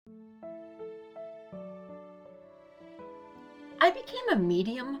I became a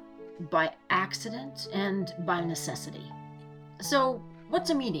medium by accident and by necessity. So,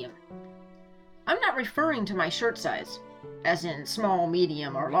 what's a medium? I'm not referring to my shirt size, as in small,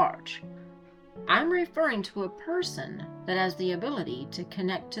 medium, or large. I'm referring to a person that has the ability to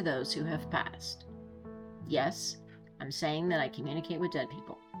connect to those who have passed. Yes, I'm saying that I communicate with dead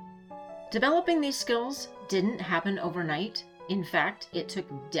people. Developing these skills didn't happen overnight. In fact, it took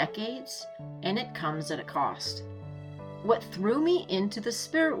decades, and it comes at a cost. What threw me into the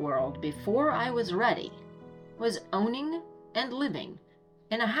spirit world before I was ready was owning and living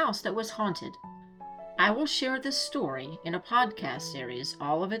in a house that was haunted. I will share this story in a podcast series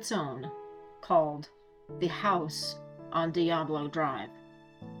all of its own called The House on Diablo Drive.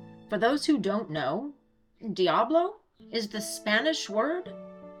 For those who don't know, Diablo is the Spanish word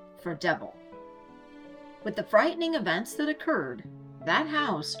for devil. With the frightening events that occurred, that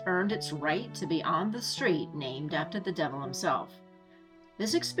house earned its right to be on the street named after the devil himself.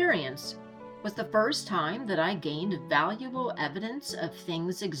 This experience was the first time that I gained valuable evidence of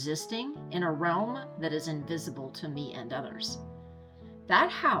things existing in a realm that is invisible to me and others.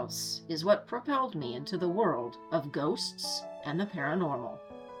 That house is what propelled me into the world of ghosts and the paranormal.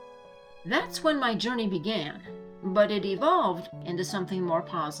 That's when my journey began, but it evolved into something more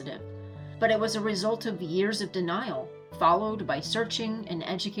positive. But it was a result of years of denial, followed by searching and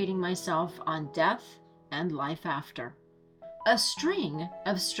educating myself on death and life after. A string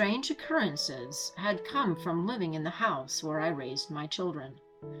of strange occurrences had come from living in the house where I raised my children.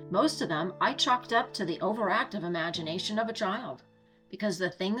 Most of them I chalked up to the overactive imagination of a child, because the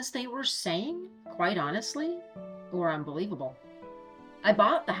things they were saying, quite honestly, were unbelievable. I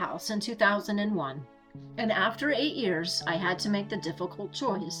bought the house in 2001, and after 8 years, I had to make the difficult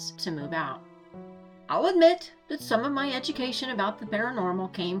choice to move out. I'll admit that some of my education about the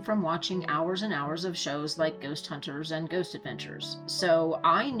paranormal came from watching hours and hours of shows like Ghost Hunters and Ghost Adventures, so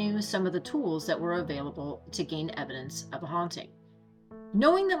I knew some of the tools that were available to gain evidence of a haunting.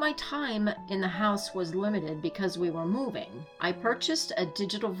 Knowing that my time in the house was limited because we were moving, I purchased a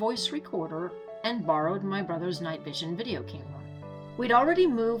digital voice recorder and borrowed my brother's night vision video camera. We'd already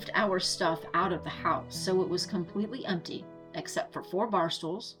moved our stuff out of the house, so it was completely empty, except for 4 bar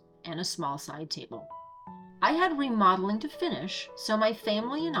stools and a small side table. I had remodeling to finish, so my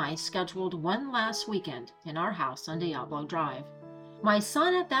family and I scheduled one last weekend in our house on Diablo Drive. My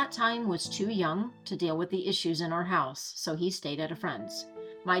son at that time was too young to deal with the issues in our house, so he stayed at a friend's.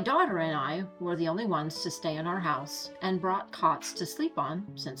 My daughter and I were the only ones to stay in our house and brought cots to sleep on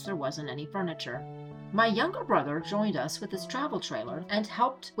since there wasn't any furniture. My younger brother joined us with his travel trailer and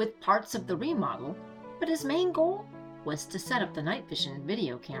helped with parts of the remodel, but his main goal was to set up the night vision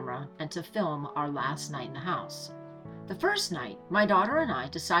video camera and to film our last night in the house. The first night, my daughter and I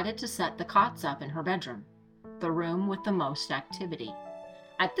decided to set the cots up in her bedroom, the room with the most activity.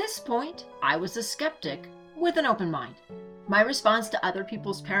 At this point, I was a skeptic with an open mind. My response to other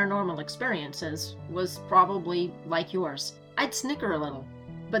people's paranormal experiences was probably like yours. I'd snicker a little,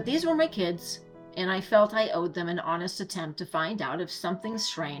 but these were my kids, and I felt I owed them an honest attempt to find out if something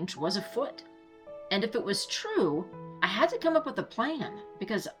strange was afoot. And if it was true, I had to come up with a plan,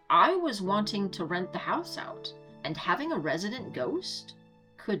 because I was wanting to rent the house out, and having a resident ghost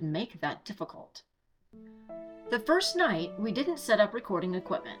could make that difficult. The first night, we didn't set up recording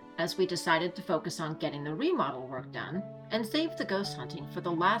equipment, as we decided to focus on getting the remodel work done and save the ghost hunting for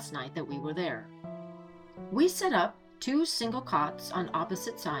the last night that we were there. We set up 2 single cots on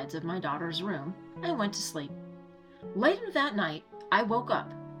opposite sides of my daughter's room and went to sleep. Later that night, I woke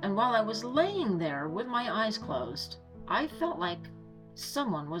up, and while I was laying there with my eyes closed, I felt like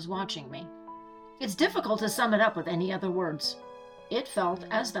someone was watching me. It's difficult to sum it up with any other words. It felt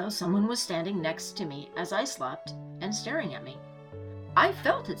as though someone was standing next to me as I slept and staring at me. I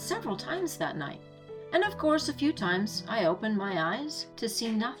felt it several times that night, and of course a few times I opened my eyes to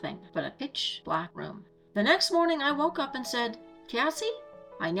see nothing but a pitch black room. The next morning I woke up and said, "Cassie,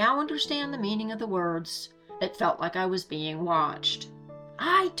 I now understand the meaning of the words. It felt like I was being watched."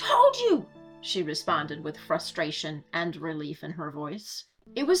 "I told you!" she responded with frustration and relief in her voice.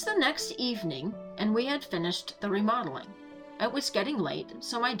 It was the next evening, and we had finished the remodeling. It was getting late,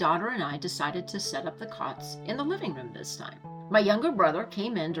 so my daughter and I decided to set up the cots in the living room this time. My younger brother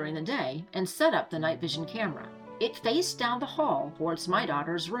came in during the day and set up the night vision camera. It faced down the hall towards my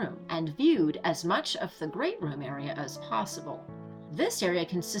daughter's room and viewed as much of the great room area as possible. This area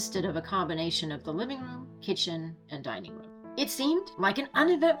consisted of a combination of the living room, kitchen, and dining room. It seemed like an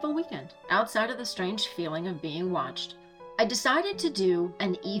uneventful weekend, outside of the strange feeling of being watched. I decided to do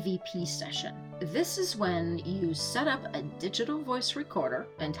an EVP session. This is when you set up a digital voice recorder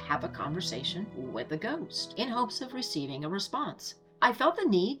and have a conversation with a ghost in hopes of receiving a response. I felt the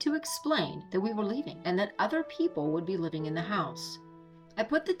need to explain that we were leaving and that other people would be living in the house. I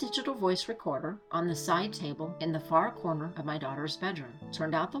put the digital voice recorder on the side table in the far corner of my daughter's bedroom,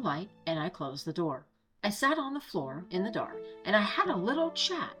 turned out the light, and I closed the door. I sat on the floor in the dark, and I had a little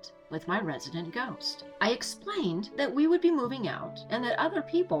chat with my resident ghost. I explained that we would be moving out and that other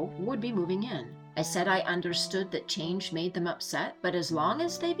people would be moving in. I said I understood that change made them upset, but as long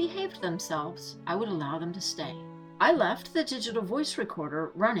as they behaved themselves, I would allow them to stay. I left the digital voice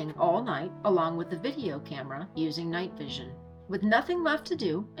recorder running all night along with the video camera using night vision. With nothing left to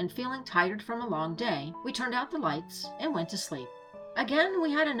do and feeling tired from a long day, we turned out the lights and went to sleep. Again,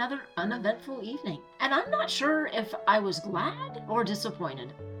 we had another uneventful evening, and I'm not sure if I was glad or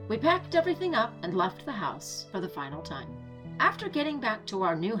disappointed. We packed everything up and left the house for the final time. After getting back to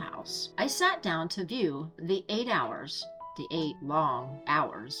our new house, I sat down to view the 8 long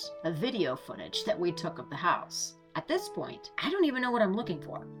hours of video footage that we took of the house. At this point, I don't even know what I'm looking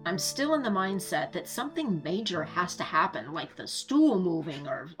for. I'm still in the mindset that something major has to happen, like the stool moving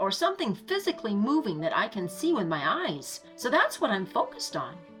or something physically moving that I can see with my eyes. So that's what I'm focused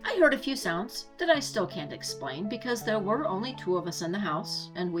on. I heard a few sounds that I still can't explain because there were only 2 of us in the house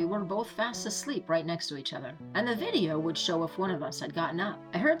and we were both fast asleep right next to each other. And the video would show if one of us had gotten up.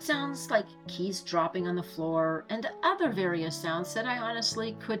 I heard sounds like keys dropping on the floor and other various sounds that I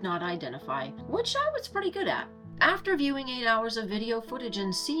honestly could not identify, which I was pretty good at. After viewing 8 hours of video footage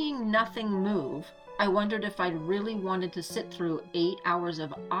and seeing nothing move, I wondered if I'd really wanted to sit through 8 hours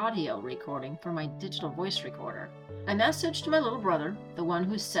of audio recording for my digital voice recorder. I messaged my little brother, the one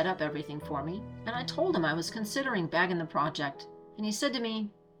who set up everything for me, and I told him I was considering bagging the project. And he said to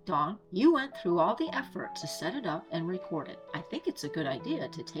me, "Dawn, you went through all the effort to set it up and record it. I think it's a good idea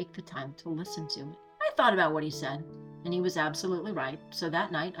to take the time to listen to it." I thought about what he said, and he was absolutely right. So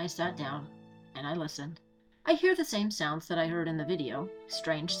that night I sat down and I listened. I hear the same sounds that I heard in the video,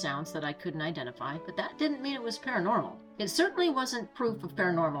 strange sounds that I couldn't identify, but that didn't mean it was paranormal. It certainly wasn't proof of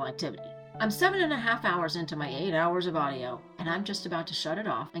paranormal activity. I'm 7.5 hours into my 8 hours of audio, and I'm just about to shut it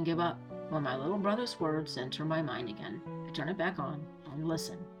off and give up when my little brother's words enter my mind again. I turn it back on and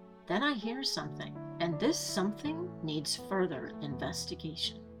listen. Then I hear something, and this something needs further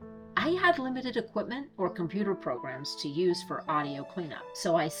investigation. I had limited equipment or computer programs to use for audio cleanup,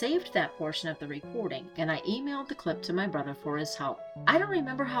 so I saved that portion of the recording and I emailed the clip to my brother for his help. I don't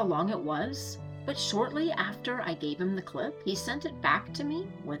remember how long it was, but shortly after I gave him the clip, he sent it back to me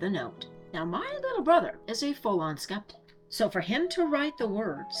with a note. Now, my little brother is a full-on skeptic, so for him to write the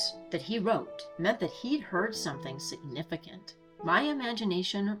words that he wrote meant that he'd heard something significant. My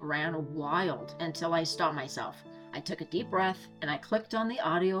imagination ran wild until I stopped myself. I took a deep breath and I clicked on the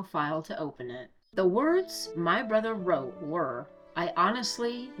audio file to open it. The words my brother wrote were, "I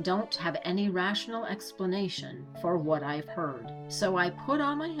honestly don't have any rational explanation for what I've heard." So I put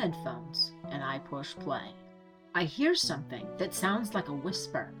on my headphones and I push play. I hear something that sounds like a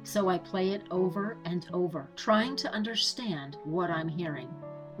whisper, so I play it over and over, trying to understand what I'm hearing.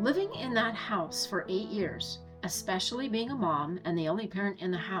 Living in that house for 8 years, especially being a mom and the only parent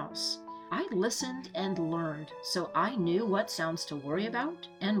in the house, I listened and learned, so I knew what sounds to worry about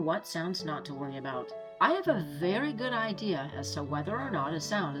and what sounds not to worry about. I have a very good idea as to whether or not a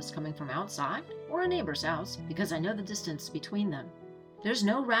sound is coming from outside or a neighbor's house because I know the distance between them. There's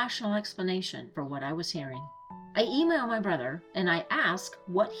no rational explanation for what I was hearing. I email my brother and I ask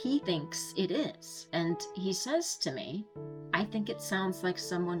what he thinks it is, and he says to me, "I think it sounds like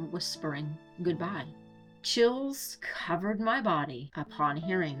someone whispering goodbye." Chills covered my body upon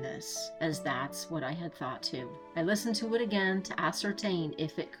hearing this, as that's what I had thought too. I listened to it again to ascertain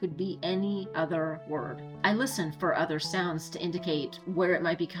if it could be any other word. I listened for other sounds to indicate where it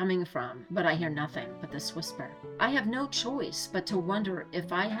might be coming from, but I hear nothing but this whisper. I have no choice but to wonder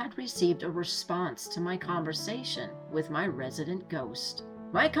if I had received a response to my conversation with my resident ghost.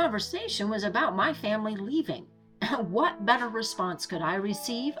 My conversation was about my family leaving. What better response could I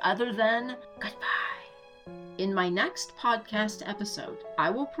receive other than goodbye? In my next podcast episode,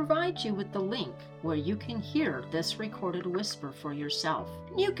 I will provide you with the link where you can hear this recorded whisper for yourself.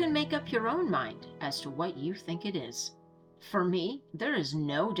 You can make up your own mind as to what you think it is. For me, there is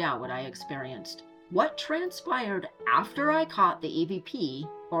no doubt what I experienced. What transpired after I caught the EVP,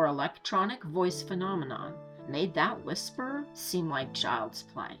 or electronic voice phenomenon, made that whisper seem like child's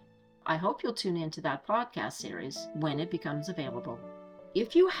play. I hope you'll tune into that podcast series when it becomes available.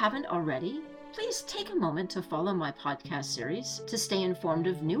 If you haven't already, Please take a moment to follow my podcast series to stay informed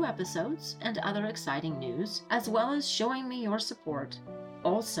of new episodes and other exciting news, as well as showing me your support.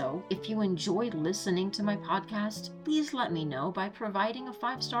 Also, if you enjoyed listening to my podcast, please let me know by providing a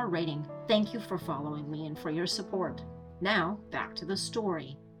 5-star rating. Thank you for following me and for your support. Now, back to the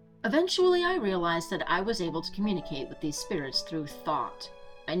story. Eventually, I realized that I was able to communicate with these spirits through thought.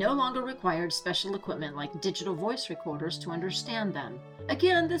 I no longer required special equipment like digital voice recorders to understand them.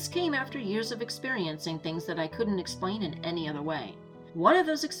 Again, this came after years of experiencing things that I couldn't explain in any other way. One of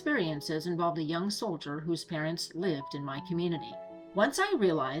those experiences involved a young soldier whose parents lived in my community. Once I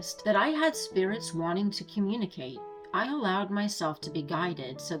realized that I had spirits wanting to communicate, I allowed myself to be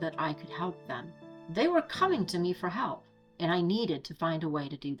guided so that I could help them. They were coming to me for help, and I needed to find a way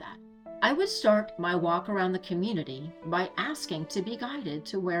to do that. I would start my walk around the community by asking to be guided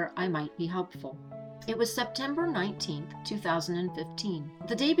to where I might be helpful. It was September 19th, 2015.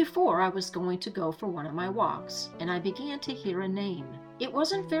 The day before I was going to go for one of my walks, and I began to hear a name. It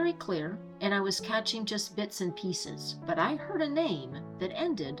wasn't very clear, and I was catching just bits and pieces, but I heard a name that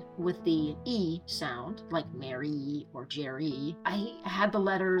ended with the E sound, like Mary or Jerry. I had the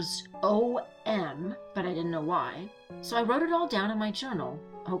letters O-M, but I didn't know why, so I wrote it all down in my journal,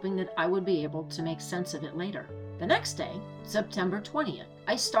 hoping that I would be able to make sense of it later. The next day, September 20th,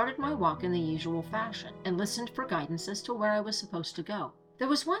 I started my walk in the usual fashion and listened for guidance as to where I was supposed to go. There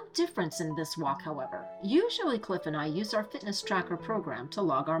was one difference in this walk, however. Usually Cliff and I use our fitness tracker program to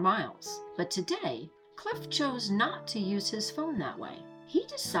log our miles, but today, Cliff chose not to use his phone that way. He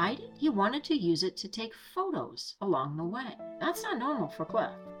decided he wanted to use it to take photos along the way. That's not normal for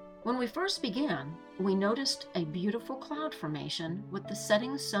Cliff. When we first began, we noticed a beautiful cloud formation with the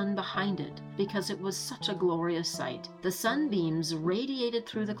setting sun behind it because it was such a glorious sight. The sunbeams radiated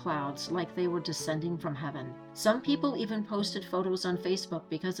through the clouds like they were descending from heaven. Some people even posted photos on Facebook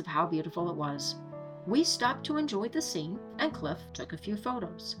because of how beautiful it was. We stopped to enjoy the scene, and Cliff took a few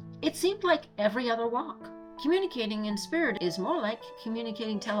photos. It seemed like every other walk. Communicating in spirit is more like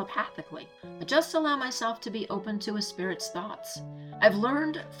communicating telepathically. I just allow myself to be open to a spirit's thoughts. I've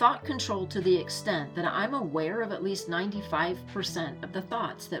learned thought control to the extent that I'm aware of at least 95% of the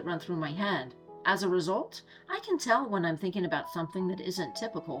thoughts that run through my head. As a result, I can tell when I'm thinking about something that isn't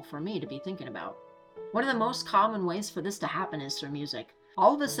typical for me to be thinking about. One of the most common ways for this to happen is through music.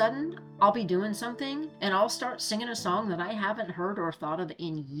 All of a sudden, I'll be doing something and I'll start singing a song that I haven't heard or thought of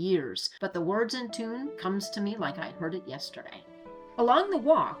in years, but the words and tune comes to me like I heard it yesterday. Along the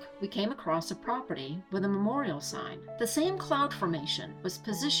walk, we came across a property with a memorial sign. The same cloud formation was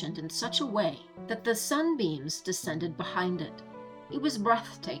positioned in such a way that the sunbeams descended behind it. It was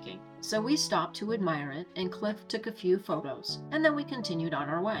breathtaking, so we stopped to admire it, and Cliff took a few photos, and then we continued on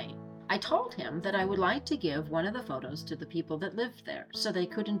our way. I told him that I would like to give one of the photos to the people that lived there so they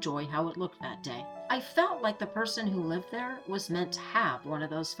could enjoy how it looked that day. I felt like the person who lived there was meant to have one of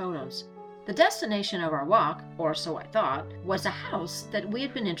those photos. The destination of our walk, or so I thought, was a house that we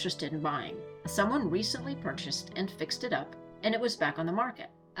had been interested in buying. Someone recently purchased and fixed it up, and it was back on the market.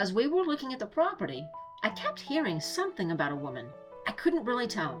 As we were looking at the property, I kept hearing something about a woman. I couldn't really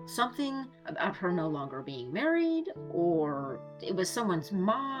tell. Something about her no longer being married, or it was someone's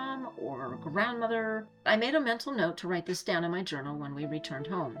mom or grandmother. I made a mental note to write this down in my journal when we returned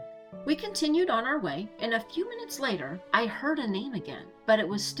home. We continued on our way, and a few minutes later, I heard a name again, but it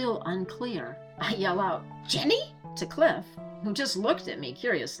was still unclear. I yell out, "Jenny?" to Cliff, who just looked at me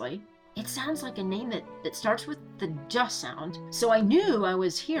curiously. It sounds like a name that starts with the J sound, so I knew I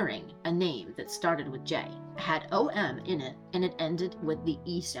was hearing a name that started with J. It had O-M in it, and it ended with the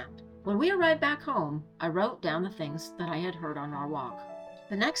E sound. When we arrived back home, I wrote down the things that I had heard on our walk.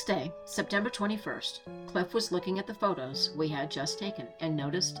 The next day, September 21st, Cliff was looking at the photos we had just taken and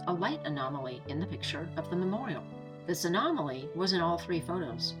noticed a light anomaly in the picture of the memorial. This anomaly was in all 3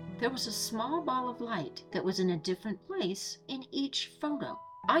 photos. There was a small ball of light that was in a different place in each photo.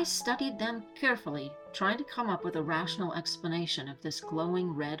 I studied them carefully, trying to come up with a rational explanation of this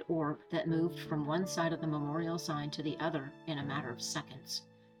glowing red orb that moved from one side of the memorial sign to the other in a matter of seconds.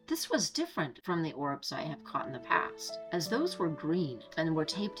 This was different from the orbs I have caught in the past, as those were green and were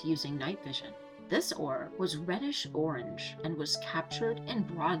taped using night vision. This orb was reddish orange and was captured in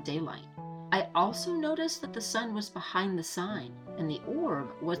broad daylight. I also noticed that the sun was behind the sign, and the orb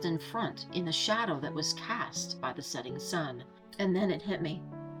was in front in the shadow that was cast by the setting sun. And then it hit me.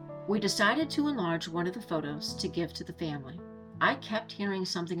 We decided to enlarge one of the photos to give to the family. I kept hearing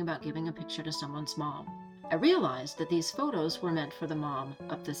something about giving a picture to someone's mom. I realized that these photos were meant for the mom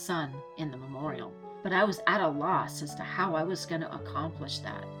of the son in the memorial, but I was at a loss as to how I was going to accomplish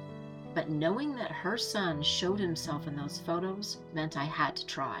that. But knowing that her son showed himself in those photos meant I had to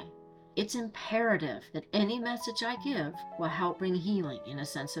try. It's imperative that any message I give will help bring healing and a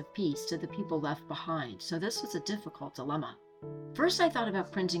sense of peace to the people left behind, so this was a difficult dilemma. First, I thought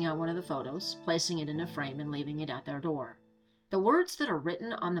about printing out one of the photos, placing it in a frame, and leaving it at their door. The words that are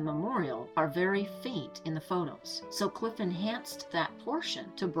written on the memorial are very faint in the photos, so Cliff enhanced that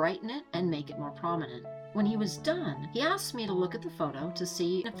portion to brighten it and make it more prominent. When he was done, he asked me to look at the photo to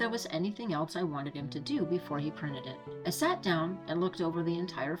see if there was anything else I wanted him to do before he printed it. I sat down and looked over the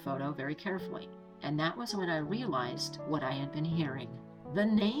entire photo very carefully, and that was when I realized what I had been hearing. The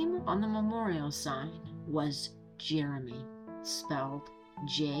name on the memorial sign was Jeremy, spelled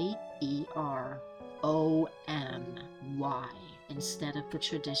Jeromy instead of the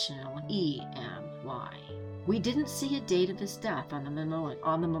traditional EMY. We didn't see a date of his death on the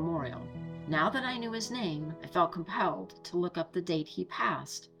memorial. Now that I knew his name, I felt compelled to look up the date he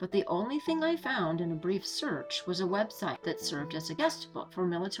passed, but the only thing I found in a brief search was a website that served as a guest book for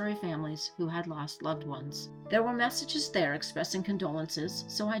military families who had lost loved ones. There were messages there expressing condolences,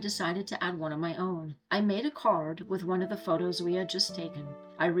 so I decided to add one of my own. I made a card with one of the photos we had just taken.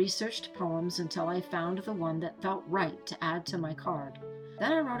 I researched poems until I found the one that felt right to add to my card.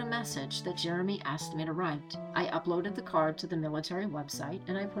 Then I wrote a message that Jeremy asked me to write. I uploaded the card to the military website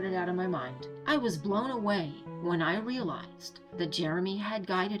and I put it out of my mind. I was blown away when I realized that Jeremy had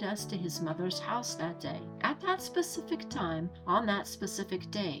guided us to his mother's house that day, at that specific time, on that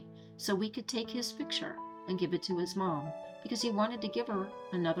specific day, so we could take his picture and give it to his mom, because he wanted to give her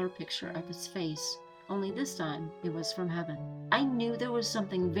another picture of his face. Only this time, it was from heaven. I knew there was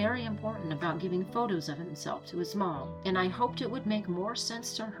something very important about giving photos of himself to his mom, and I hoped it would make more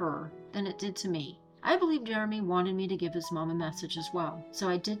sense to her than it did to me. I believe Jeremy wanted me to give his mom a message as well, so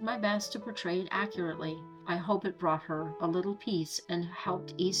I did my best to portray it accurately. I hope it brought her a little peace and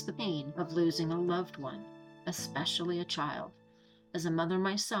helped ease the pain of losing a loved one, especially a child. As a mother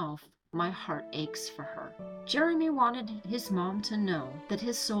myself, my heart aches for her. Jeremy wanted his mom to know that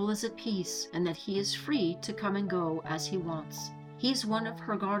his soul is at peace and that he is free to come and go as he wants. He's one of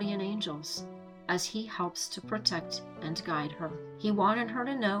her guardian angels, as he helps to protect and guide her. He wanted her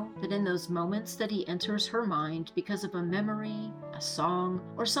to know that in those moments that he enters her mind because of a memory, a song,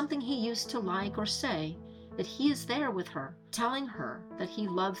 or something he used to like or say, that he is there with her, telling her that he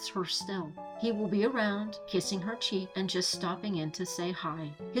loves her still. He will be around, kissing her cheek and just stopping in to say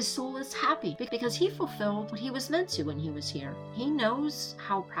hi. His soul is happy because he fulfilled what he was meant to when he was here. He knows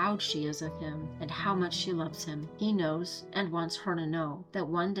how proud she is of him and how much she loves him. He knows and wants her to know that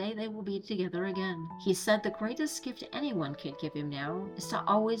one day they will be together again. He said the greatest gift anyone can give him now is to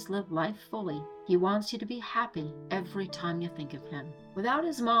always live life fully. He wants you to be happy every time you think of him. Without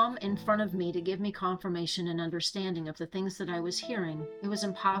his mom in front of me to give me confirmation and understanding of the things that I was hearing, it was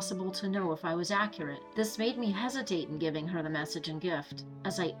impossible to know if I was accurate. This made me hesitate in giving her the message and gift,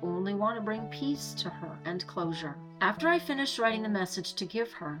 as I only want to bring peace to her and closure. After I finished writing the message to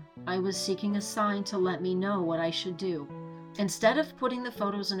give her, I was seeking a sign to let me know what I should do. Instead of putting the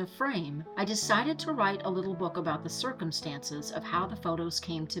photos in a frame, I decided to write a little book about the circumstances of how the photos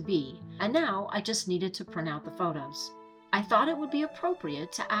came to be, and now I just needed to print out the photos. I thought it would be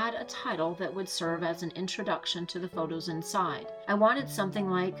appropriate to add a title that would serve as an introduction to the photos inside. I wanted something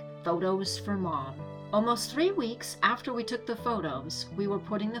like Photos for Mom. Almost 3 weeks after we took the photos, we were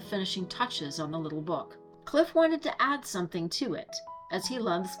putting the finishing touches on the little book. Cliff wanted to add something to it, as he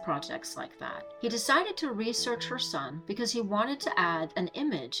loves projects like that. He decided to research her son because he wanted to add an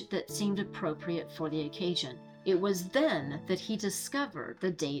image that seemed appropriate for the occasion. It was then that he discovered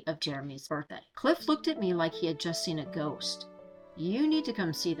the date of Jeremy's birthday. Cliff looked at me like he had just seen a ghost. "You need to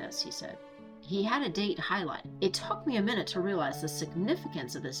come see this," he said. He had a date highlighted. It took me a minute to realize the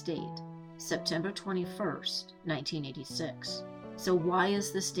significance of this date. September 21st, 1986. So why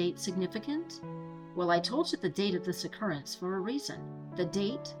is this date significant? Well, I told you the date of this occurrence for a reason. The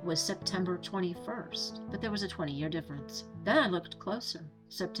date was September 21st, but there was a 20-year difference. Then I looked closer.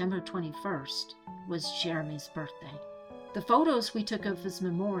 September 21st was Jeremy's birthday. The photos we took of his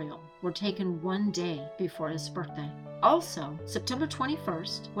memorial were taken one day before his birthday. Also, September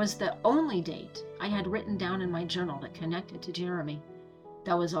 21st was the only date I had written down in my journal that connected to Jeremy.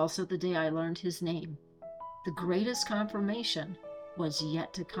 That was also the day I learned his name. The greatest confirmation was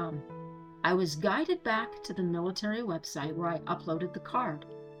yet to come. I was guided back to the military website where I uploaded the card.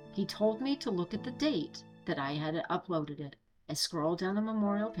 He told me to look at the date that I had uploaded it. I scrolled down the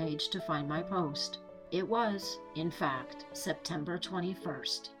memorial page to find my post. It was, in fact, September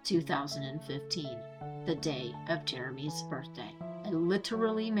 21st, 2015, the day of Jeremy's birthday. I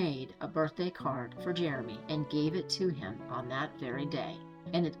literally made a birthday card for Jeremy and gave it to him on that very day.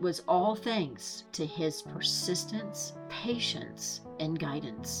 And it was all thanks to his persistence, patience, and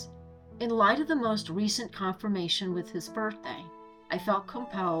guidance. In light of the most recent confirmation with his birthday, I felt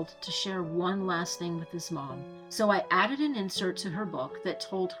compelled to share one last thing with his mom, so I added an insert to her book that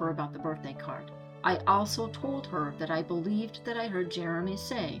told her about the birthday card. I also told her that I believed that I heard Jeremy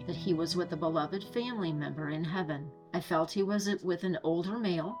say that he was with a beloved family member in heaven. I felt he was with an older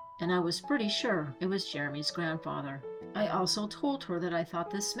male, and I was pretty sure it was Jeremy's grandfather. I also told her that I thought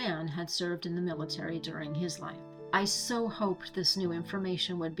this man had served in the military during his life. I so hoped this new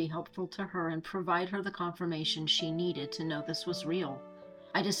information would be helpful to her and provide her the confirmation she needed to know this was real.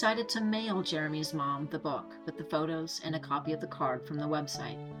 I decided to mail Jeremy's mom the book with the photos and a copy of the card from the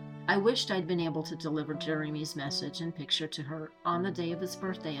website. I wished I'd been able to deliver Jeremy's message and picture to her on the day of his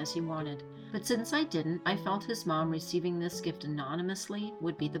birthday as he wanted, but since I didn't, I felt his mom receiving this gift anonymously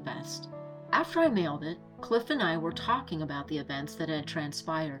would be the best. After I mailed it, Cliff and I were talking about the events that had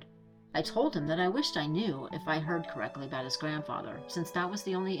transpired. I told him that I wished I knew if I heard correctly about his grandfather, since that was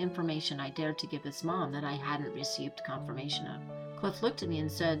the only information I dared to give his mom that I hadn't received confirmation of. Cliff looked at me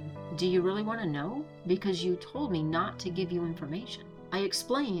and said, "Do you really want to know? Because you told me not to give you information." I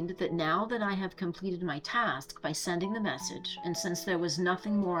explained that now that I have completed my task by sending the message, and since there was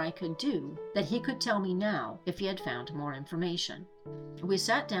nothing more I could do, that he could tell me now if he had found more information. We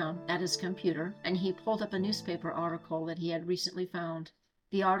sat down at his computer, and he pulled up a newspaper article that he had recently found.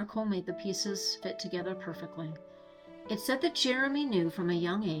 The article made the pieces fit together perfectly. It said that Jeremy knew from a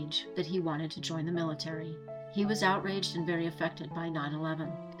young age that he wanted to join the military. He was outraged and very affected by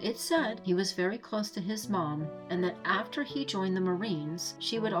 9/11. It said he was very close to his mom and that after he joined the Marines,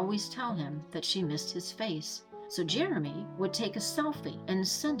 she would always tell him that she missed his face. So Jeremy would take a selfie and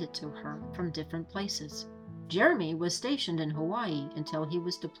send it to her from different places. Jeremy was stationed in Hawaii until he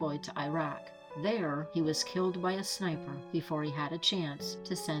was deployed to Iraq. There, he was killed by a sniper before he had a chance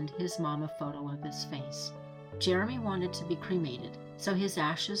to send his mom a photo of his face. Jeremy wanted to be cremated, so his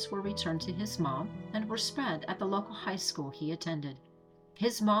ashes were returned to his mom and were spread at the local high school he attended.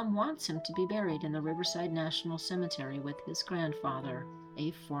 His mom wants him to be buried in the Riverside National Cemetery with his grandfather,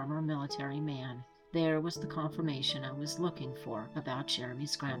 a former military man. There was the confirmation I was looking for about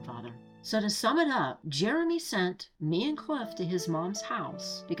Jeremy's grandfather. So to sum it up, Jeremy sent me and Cliff to his mom's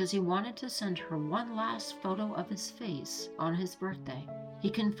house because he wanted to send her one last photo of his face on his birthday.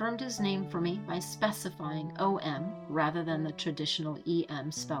 He confirmed his name for me by specifying OM rather than the traditional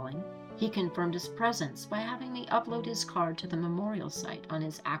EM spelling. He confirmed his presence by having me upload his card to the memorial site on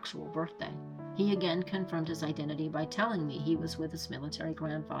his actual birthday. He again confirmed his identity by telling me he was with his military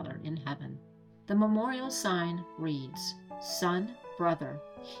grandfather in heaven. The memorial sign reads, "Son, brother,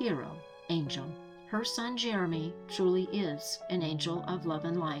 hero, angel." Her son Jeremy truly is an angel of love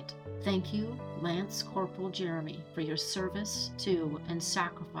and light. Thank you, Lance Corporal Jeremy, for your service to and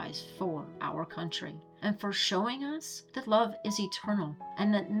sacrifice for our country, and for showing us that love is eternal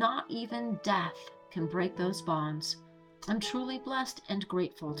and that not even death can break those bonds. I'm truly blessed and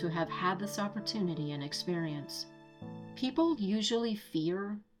grateful to have had this opportunity and experience. People usually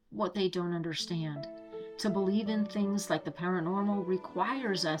fear what they don't understand. To believe in things like the paranormal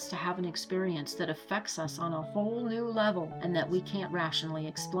requires us to have an experience that affects us on a whole new level and that we can't rationally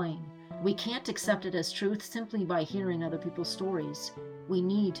explain. We can't accept it as truth simply by hearing other people's stories. We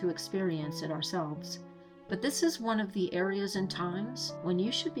need to experience it ourselves. But this is one of the areas and times when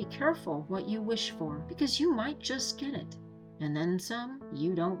you should be careful what you wish for, because you might just get it, and then some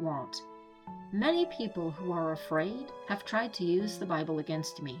you don't want. Many people who are afraid have tried to use the Bible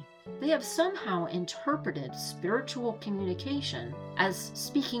against me. They have somehow interpreted spiritual communication as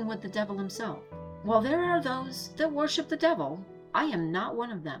speaking with the devil himself. While there are those that worship the devil, I am not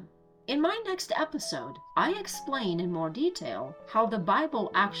one of them. In my next episode, I explain in more detail how the Bible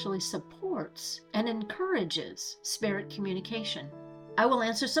actually supports and encourages spirit communication. I will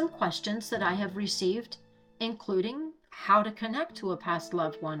answer some questions that I have received, including how to connect to a past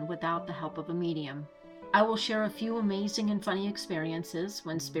loved one without the help of a medium. I will share a few amazing and funny experiences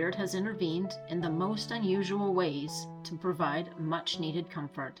when Spirit has intervened in the most unusual ways to provide much needed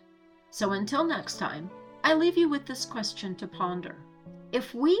comfort. So until next time, I leave you with this question to ponder.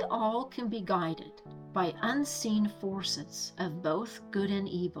 If we all can be guided by unseen forces of both good and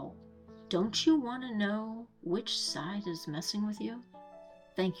evil, don't you want to know which side is messing with you?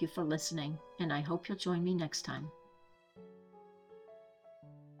 Thank you for listening, and I hope you'll join me next time.